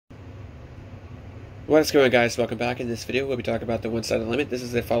What's going on, guys? Welcome back. In this video we'll be talking about the one-sided limit. This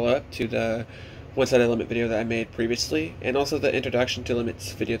is a follow-up to the one-sided limit video that I made previously, and also the introduction to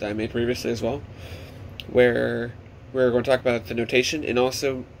limits video that I made previously as well, where we're going to talk about the notation and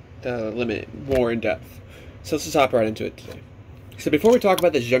also the limit more in depth. So let's just hop right into it today. So before we talk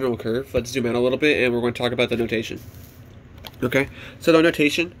about this general curve, let's zoom out a little bit and we're going to talk about the notation. Okay, so the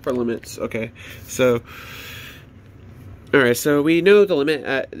notation for limits. Okay, so alright, so we know the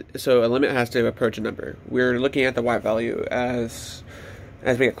limit so a limit has to approach a number. We're looking at the y value as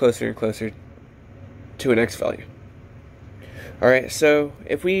we get closer and closer to an x value. Alright, so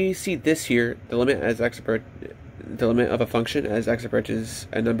if we see this here, the limit of a function as x approaches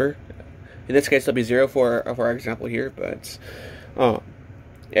a number, in this case it'll be 0 for our example here, but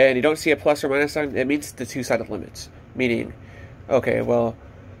and you don't see a plus or minus sign, it means the two-sided limits, meaning, okay, well,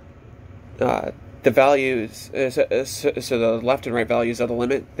 the values, so the left and right values of the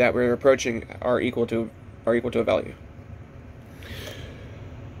limit that we're approaching are equal to a value.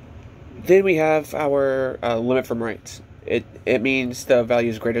 Then we have our limit from right. It means the value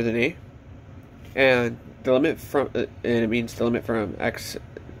is greater than a, and the limit from and it means the limit from x,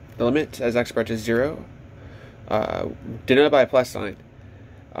 the limit as x approaches 0, denoted by a plus sign.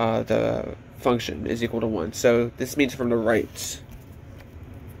 The function is equal to 1. So this means from the right.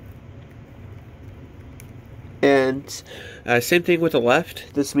 And same thing with the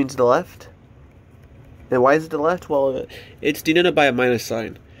left. This means the left. And why is it the left? Well, it's denoted by a minus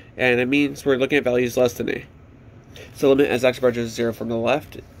sign, and it means we're looking at values less than a. So limit as x approaches 0 from the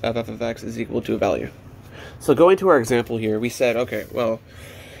left of f of x is equal to a value. So going to our example here, we said, okay, well,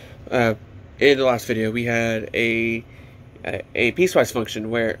 in the last video we had a piecewise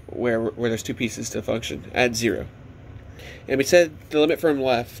function where there's two pieces to the function at 0, and we said the limit from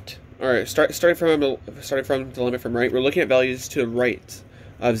left. Alright, starting from the limit from right, we're looking at values to the right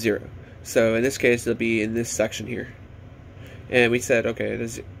of 0. So in this case, it'll be in this section here. And we said, okay,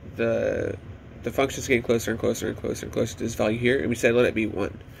 the function's getting closer and closer and closer and closer to this value here, and we said let it be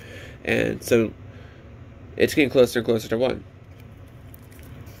 1. And so it's getting closer and closer to 1.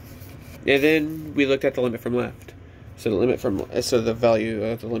 And then we looked at the limit from left. So the value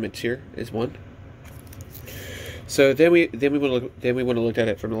of the limits here is 1. So then we want to look at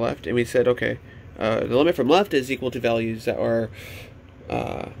it from the left, and we said, okay, the limit from left is equal to values that are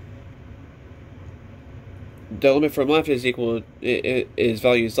the limit from left is is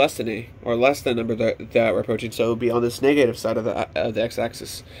values less than a, or less than the number that we're approaching. So it would be on this negative side of the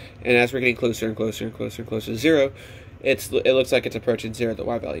x-axis, and as we're getting closer and closer and closer and closer to 0, it looks like it's approaching 0, the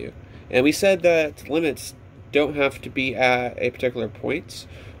y value. And we said that limits don't have to be at a particular point,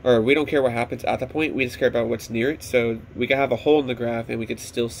 or we don't care what happens at the point, we just care about what's near it. So we could have a hole in the graph and we could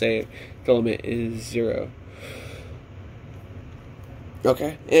still say the limit is 0.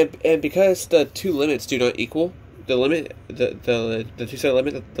 Okay, and because the two limits do not equal, the limit, the two-sided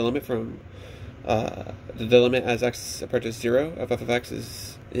limit, the limit from the limit as x approaches 0 of f of x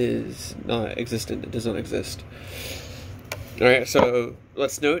is not existent. It does not exist. Alright, so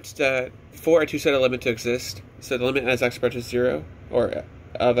let's note that for a two-sided limit to exist, so the limit as x approaches 0, or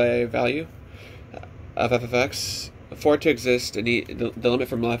of a value of f of x, for it to exist, the limit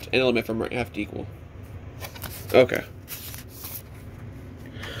from left and the limit from right have to equal. Okay.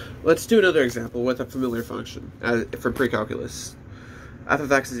 Let's do another example with a familiar function from pre-calculus. F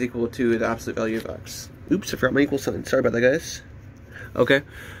of x is equal to the absolute value of x. Oops, I forgot my equal sign. Sorry about that, guys. Okay.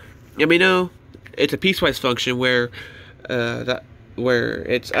 And we know it's a piecewise function where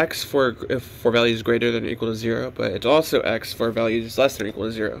it's x for values greater than or equal to 0, but it's also x for values less than or equal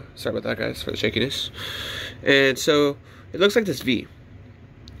to 0. Sorry about that, guys, for the shakiness. And so it looks like this v,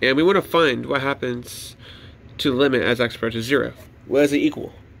 and we want to find what happens to the limit as x approaches 0. What does it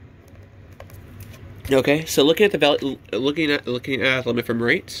equal? Okay, so looking at the value, looking at limit from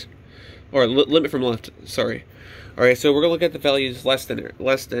right, or limit from left. Sorry. All right, so we're gonna look at the values less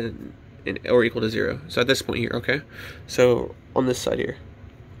than or equal to 0. So at this point here, okay. So on this side here,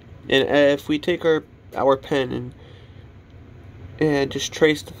 and if we take our pen and just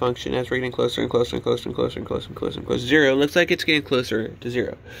trace the function as we're getting closer and closer and closer and closer and closer and closer and closer to 0, it looks like it's getting closer to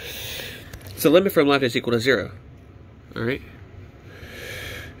 0. So limit from left is equal to 0. All right.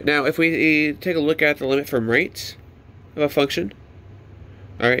 Now, if we take a look at the limit from right of a function,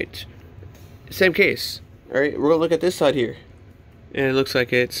 all right, same case. All right, we're gonna look at this side here, and it looks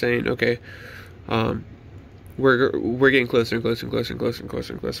like it's saying, okay, we're getting closer and closer and closer and closer and closer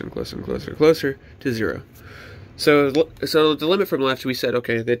and closer and closer and closer and closer to 0. So the limit from left, we said,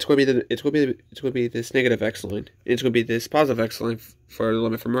 okay, it's going to be this negative x line. It's going to be this positive x line for the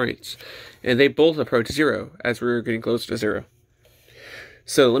limit from right, and they both approach 0 as we're getting closer to 0.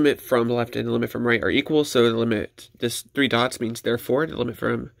 So the limit from left and the limit from right are equal. So the limit, this 3 dots means therefore the limit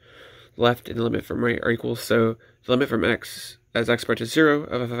from left and the limit from right are equal. So the limit from x as x approaches 0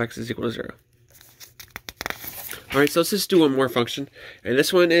 of f of x is equal to 0. Alright, so let's just do one more function. And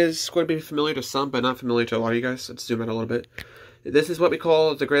this one is going to be familiar to some, but not familiar to a lot of you guys. Let's zoom out a little bit. This is what we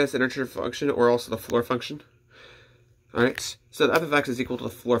call the greatest integer function, or also the floor function. Alright, so the f of x is equal to the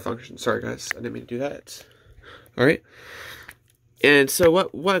floor function. Sorry guys, I didn't mean to do that. Alright, and so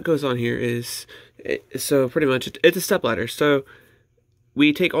what goes on here is, so pretty much it's a step ladder. So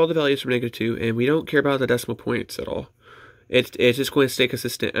we take all the values from -2, and we don't care about the decimal points at all. It's just going to stay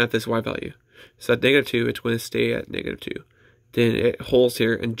consistent at this y value. So at -2, it's going to stay at -2. Then it holds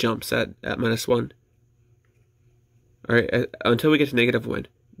here and jumps at -1. Alright, until we get to -1.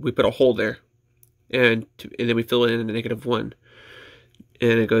 We put a hole there. And then we fill it in at -1.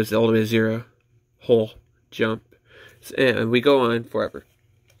 And it goes all the way to 0. Hole. Jump. And we go on forever.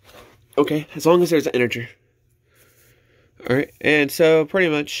 Okay, as long as there's an integer. Alright, and so pretty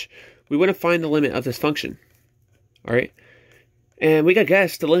much we want to find the limit of this function. Alright, and we got to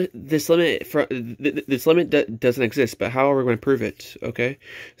guess this limit doesn't exist, but how are we going to prove it? Okay,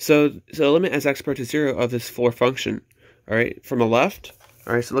 so the limit as x approaches 0 of this floor function. Alright, from the left.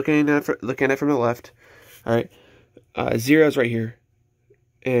 Alright, so looking at it from the left. Alright, 0 is right here,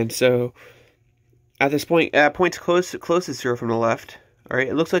 and so at this point, at points closest 0 from the left, alright,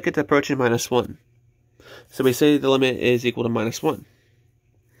 it looks like it's approaching -1. So we say the limit is equal to -1.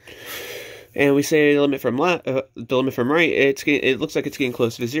 And we say the limit from right, it looks like it's getting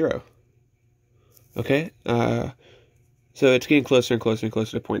closer to 0. Okay? So it's getting closer and closer and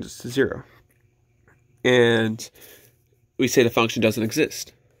closer to points to 0. And we say the function doesn't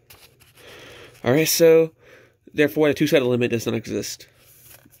exist. Alright, so therefore the two-sided limit does not exist.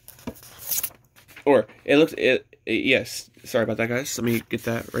 Or yes, sorry about that, guys. Let me get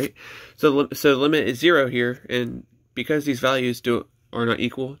that right. So the limit is 0 here, and because these values are not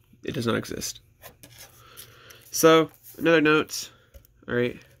equal, it does not exist. So another note. All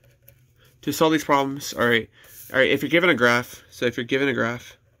right, to solve these problems. All right. If you're given a graph,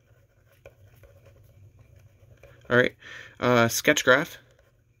 all right, sketch graph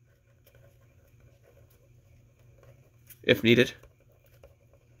if needed.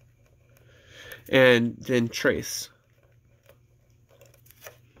 And then trace.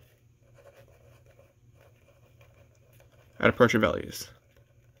 At approaching values.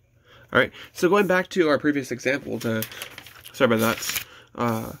 Alright, so going back to our previous example, sorry about that.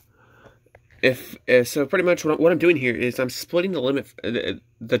 So pretty much what I'm doing here is I'm splitting the limit,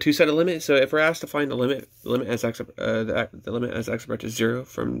 the two-sided limit. So if we're asked to find the limit as x approaches 0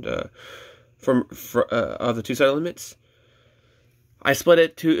 of the two-sided limits, I split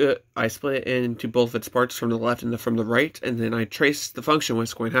it into both its parts from the left and from the right, and then I trace the function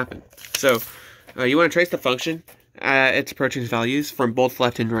what's going to happen. So you want to trace the function at its approaching values from both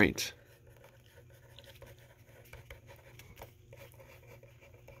left and right.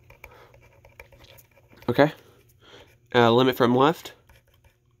 Okay. Limit from left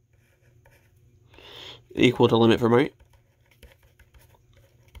equal to limit from right.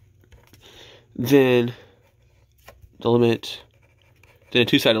 Then a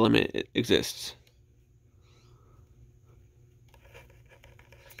two-sided limit exists.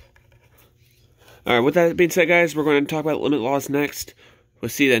 Alright, with that being said, guys, we're going to talk about limit laws next. We'll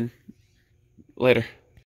see you then. Later.